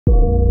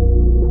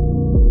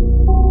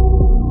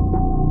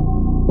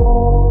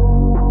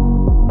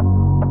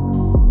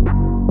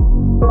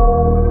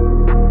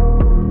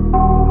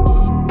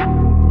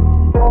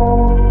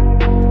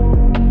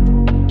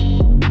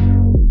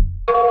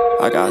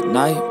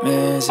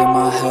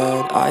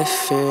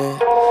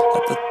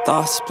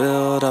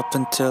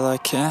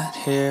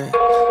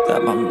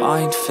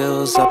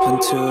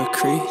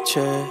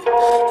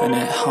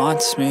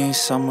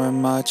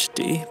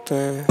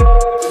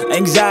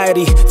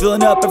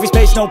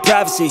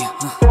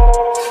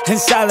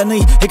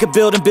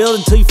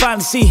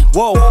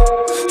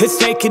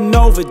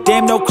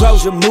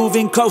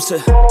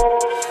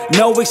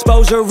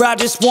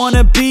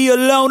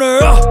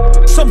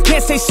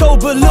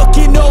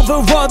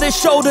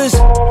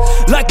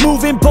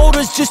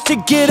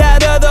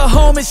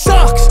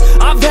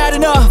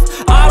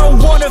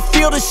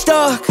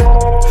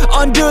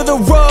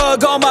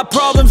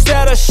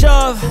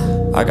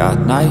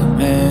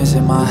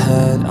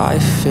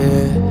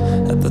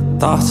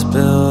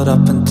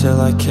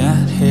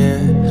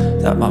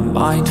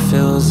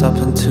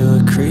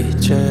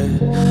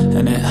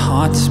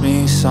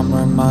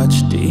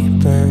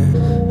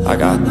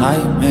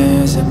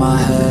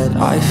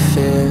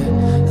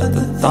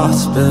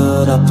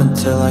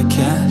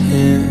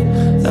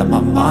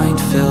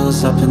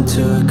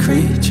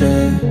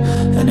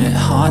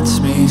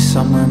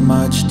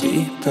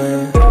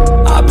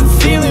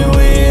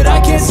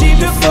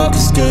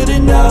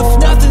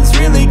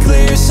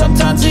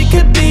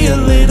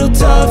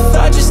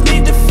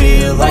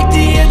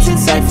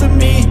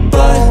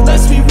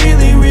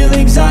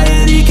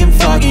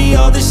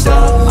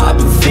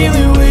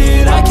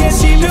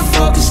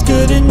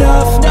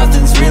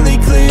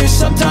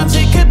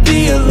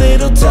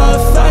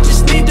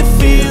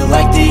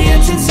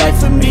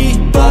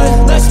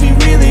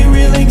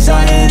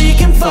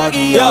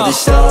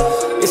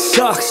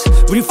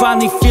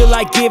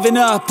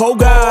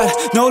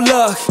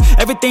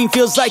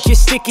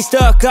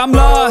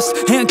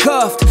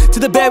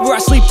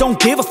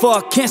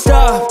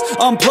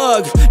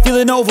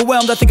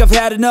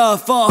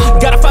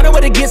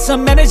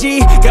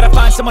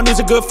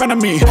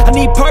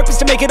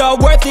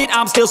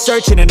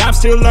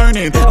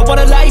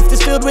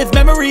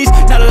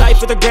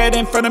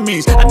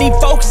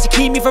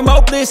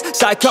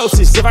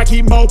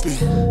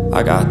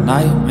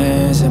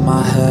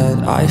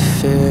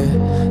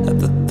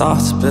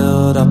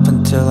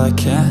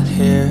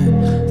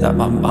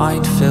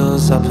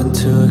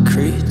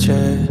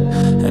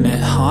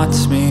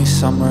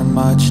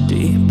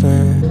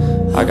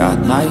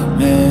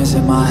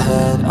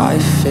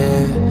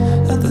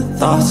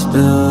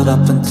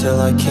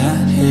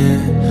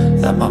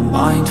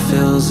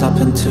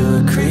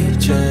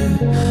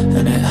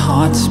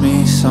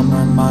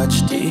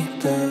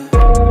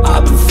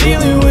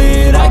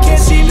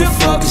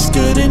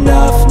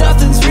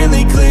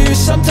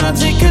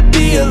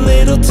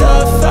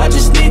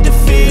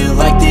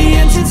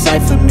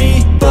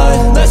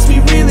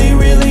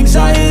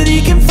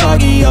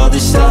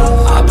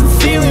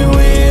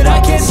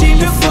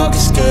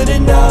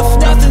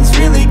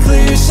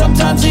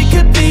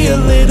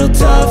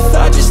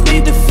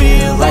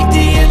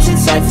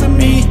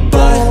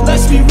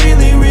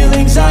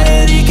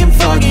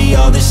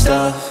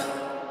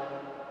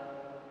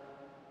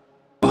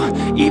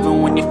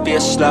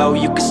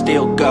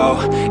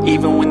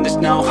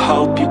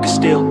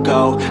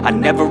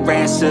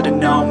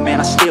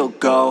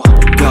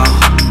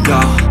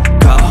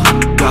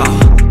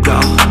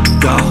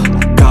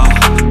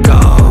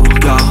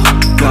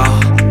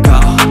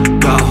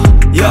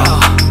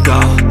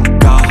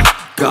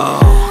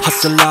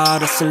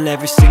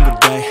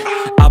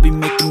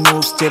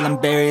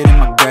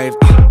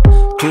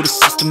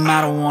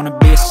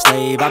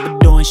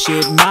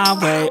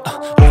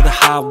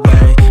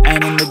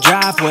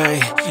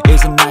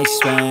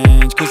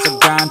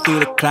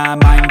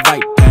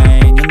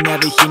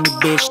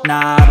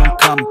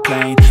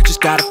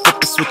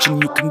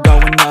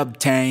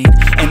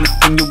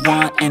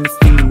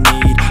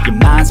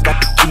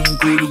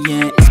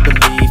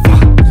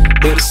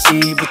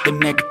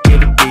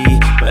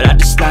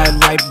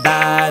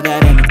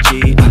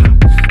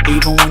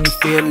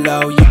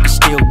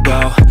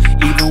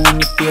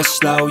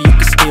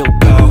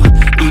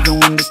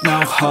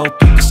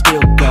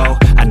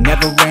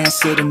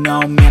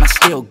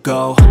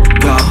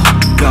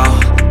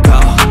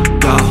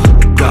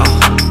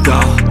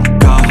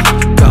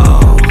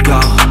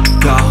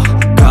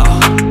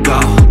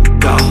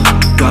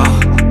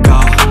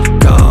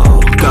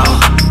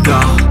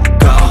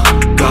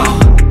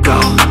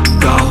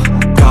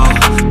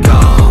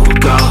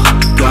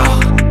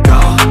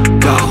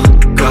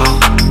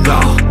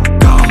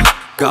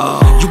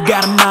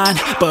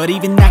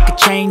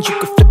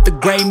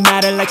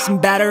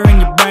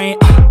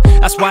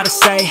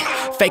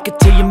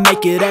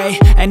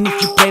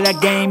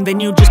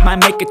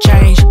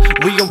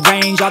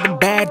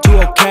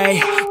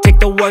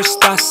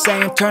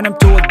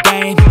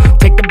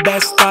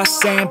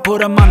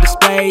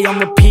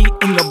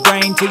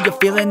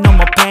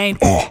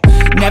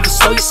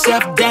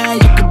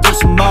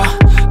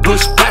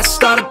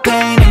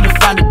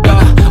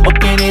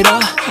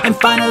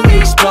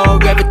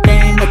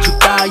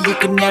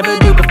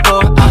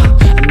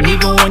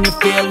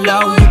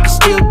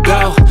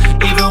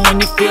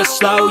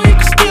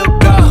can still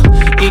go.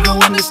 Even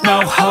when there's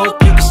no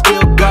hope, you can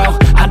still go.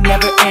 I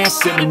never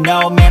answer to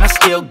no, man, I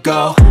still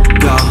go.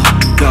 Go,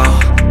 go,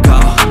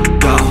 go,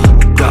 go,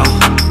 go, go,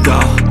 go,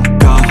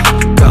 go,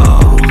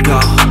 go,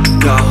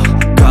 go,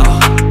 go,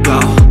 go,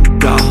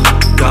 go, go,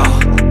 go,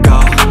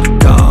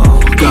 go,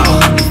 go,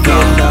 go,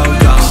 low,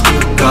 you can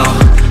still go.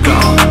 Go,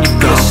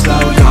 go,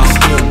 slow, you can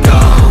still go.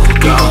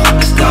 Go,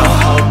 there's no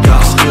hope, you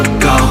can still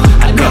go.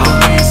 I never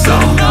answer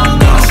to no,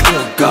 man, I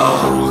still go.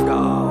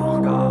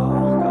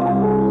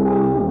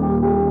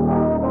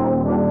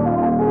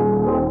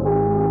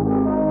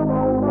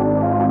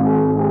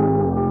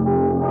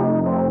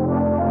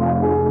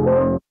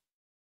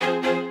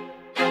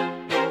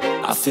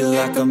 I feel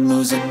like I'm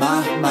losing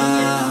my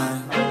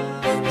mind.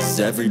 Is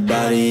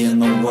everybody in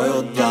the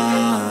world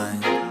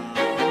blind?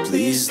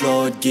 Please,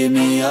 Lord, give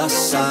me a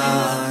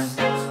sign,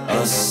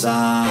 a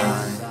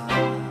sign.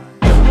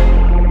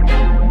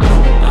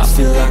 I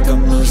feel like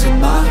I'm losing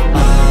my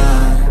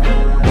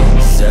mind.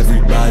 Is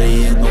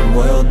everybody in the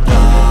world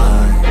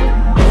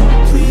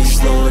blind?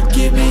 Please, Lord,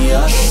 give me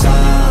a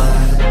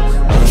sign,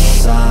 a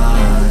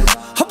sign.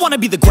 I wanna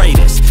be the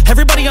greatest.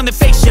 Everybody on their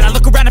fake shit. I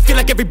look around and feel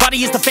like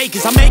everybody is the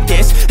fakest. I make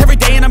this every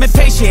day and I'm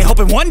impatient,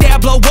 hoping one day I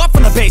blow up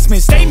from the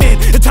basement. Statement,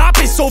 the top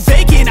is so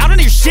vacant. I don't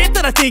hear shit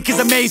that I think is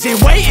amazing.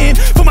 Waiting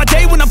for my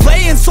day when I'm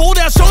playing sold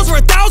out shows for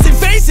 1,000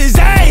 faces.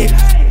 Hey,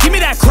 give me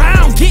that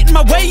crown, get in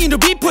my way and to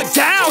be put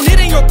down. It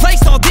ain't your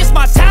place, all this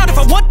my town. If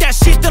I want that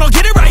shit, then I'll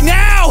get it right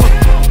now.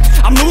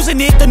 I'm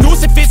losing it, the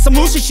noose it fits. I'm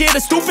losing shit, a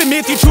stupid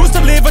myth. You choose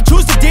to live or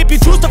choose to dip. You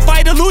choose to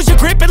fight or lose your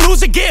grip and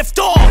lose a gift.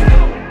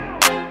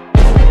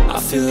 I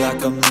feel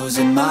like I'm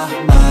losing my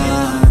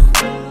mind.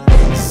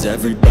 Is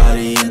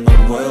everybody in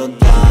the world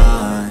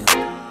blind?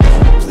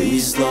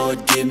 Please,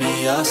 Lord, give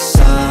me a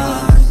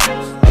sign,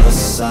 a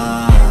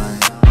sign.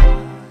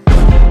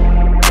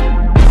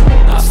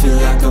 I feel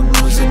like I'm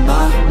losing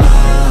my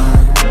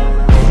mind.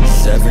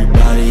 Is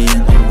everybody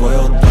in the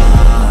world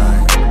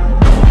blind?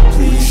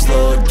 Please,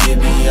 Lord, give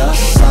me a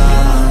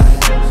sign,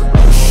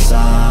 a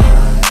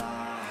sign.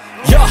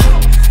 Yeah.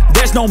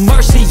 There's no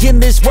mercy in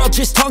this world,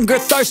 just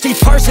hunger-thirsty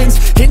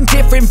persons in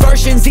different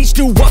versions. Each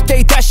new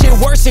update, that shit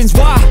worsens.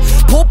 Why?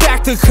 Pull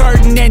back the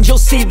curtain and you'll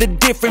see the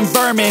different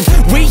vermin.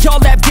 We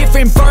all have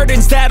different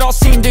burdens that all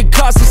seem to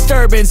cause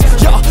disturbance.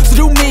 Yo, so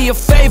do me a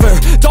favor,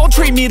 don't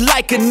treat me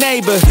like a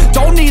neighbor.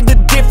 Don't need the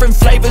different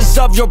flavors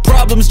of your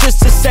problems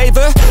just to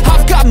savor.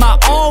 I've got my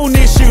own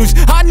issues,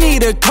 I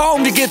need a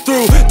comb to get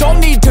through.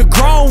 Don't need to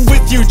groan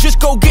with you, just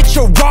go get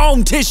your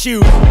own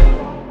tissue.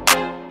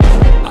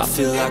 I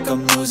feel like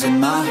I'm losing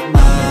my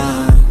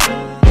mind.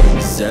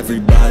 Is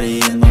everybody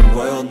in the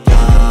world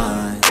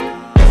blind?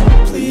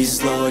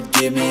 Please, Lord,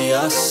 give me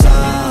a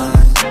sign,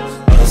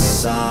 a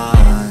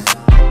sign.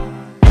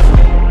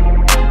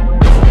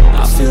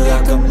 I feel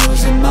like I'm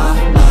losing my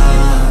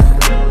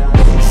mind.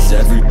 Is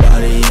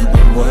everybody in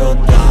the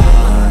world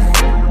blind?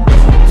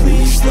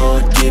 Please,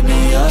 Lord, give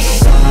me a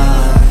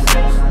sign,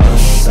 a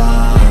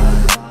sign.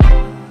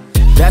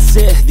 That's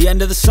it, the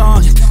end of the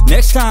song.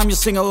 Next time you'll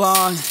sing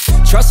along.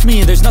 Trust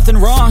me, there's nothing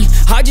wrong.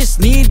 I just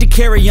need to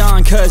carry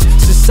on, cause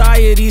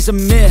society's a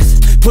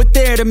myth put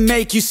there to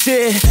make you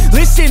sit.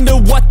 Listen to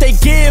what they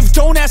give.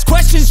 Don't ask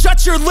questions,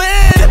 shut your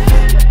lid.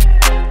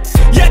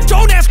 Yeah,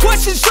 don't ask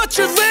questions, shut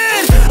your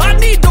lid. I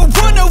need to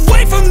run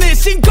away from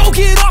this and go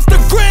get off the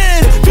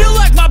grid. Feel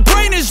like my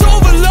brain is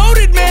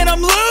overloaded, man,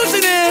 I'm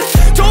losing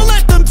it. Don't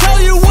let them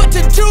tell you what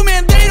to do,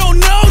 man, they don't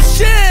know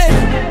shit.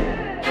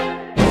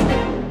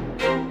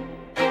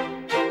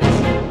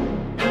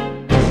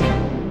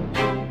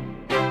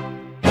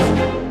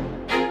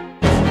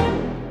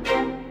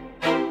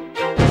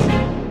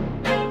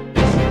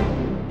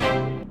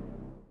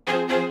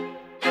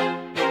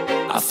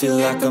 I feel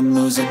like I'm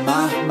losing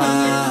my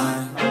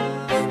mind.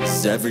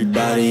 Is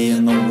everybody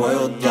in the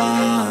world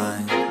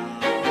blind?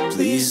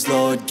 Please,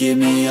 Lord, give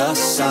me a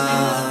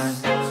sign,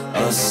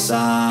 a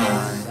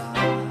sign.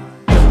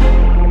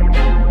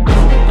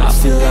 I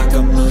feel like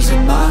I'm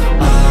losing my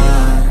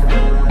mind.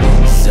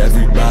 Is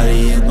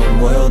everybody in the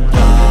world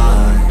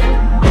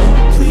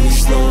blind?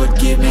 Please, Lord,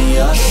 give me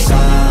a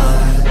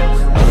sign,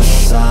 a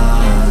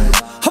sign.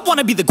 I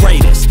wanna be the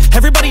greatest.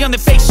 Everybody on their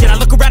fake shit. I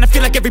look around and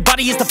feel like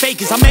everybody is the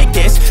fakest. I make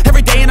this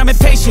every day and I'm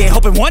impatient,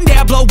 hoping one day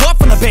I blow up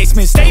from the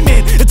basement.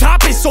 Statement, the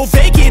top is so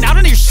vacant. I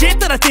don't hear shit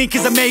that I think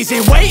is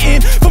amazing.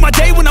 Waiting for my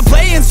day when I'm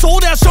playing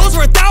sold out shows for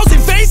 1,000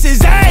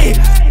 faces. Hey,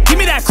 give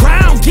me that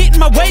crown, get in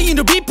my way and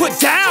to be put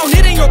down.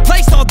 It ain't your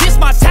place, all this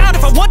my town.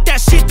 If I want that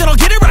shit, then I'll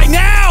get it right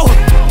now.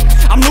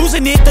 I'm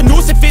losing it, the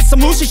noose it fits. I'm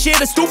losing shit,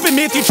 a stupid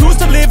myth. You choose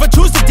to live or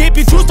choose to dip.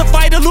 You choose to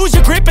fight or lose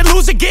your grip and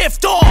lose a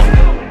gift.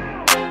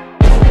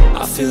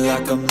 I feel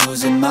like I'm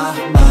losing my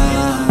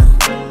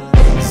mind.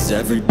 Is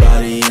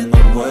everybody in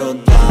the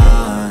world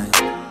blind?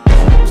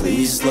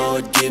 Please,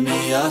 Lord, give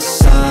me a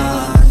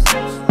sign,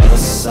 a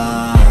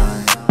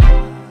sign.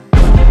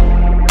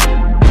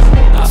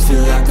 I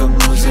feel like I'm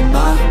losing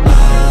my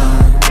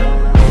mind.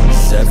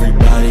 Is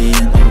everybody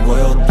in the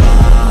world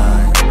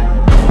blind?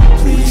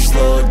 Please,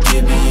 Lord,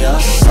 give me a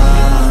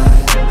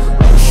sign,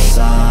 a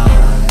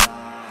sign.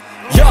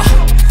 Yeah,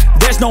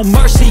 there's no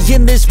mercy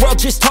in this world,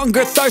 just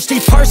hunger-thirsty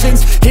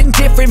persons in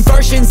different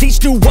versions.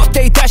 Each new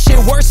update, that shit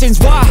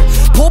worsens. Why?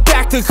 Pull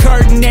back the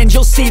curtain and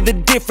you'll see the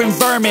different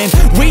vermin.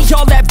 We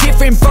all have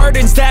different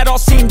burdens that all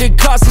seem to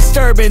cause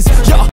disturbance. Yo,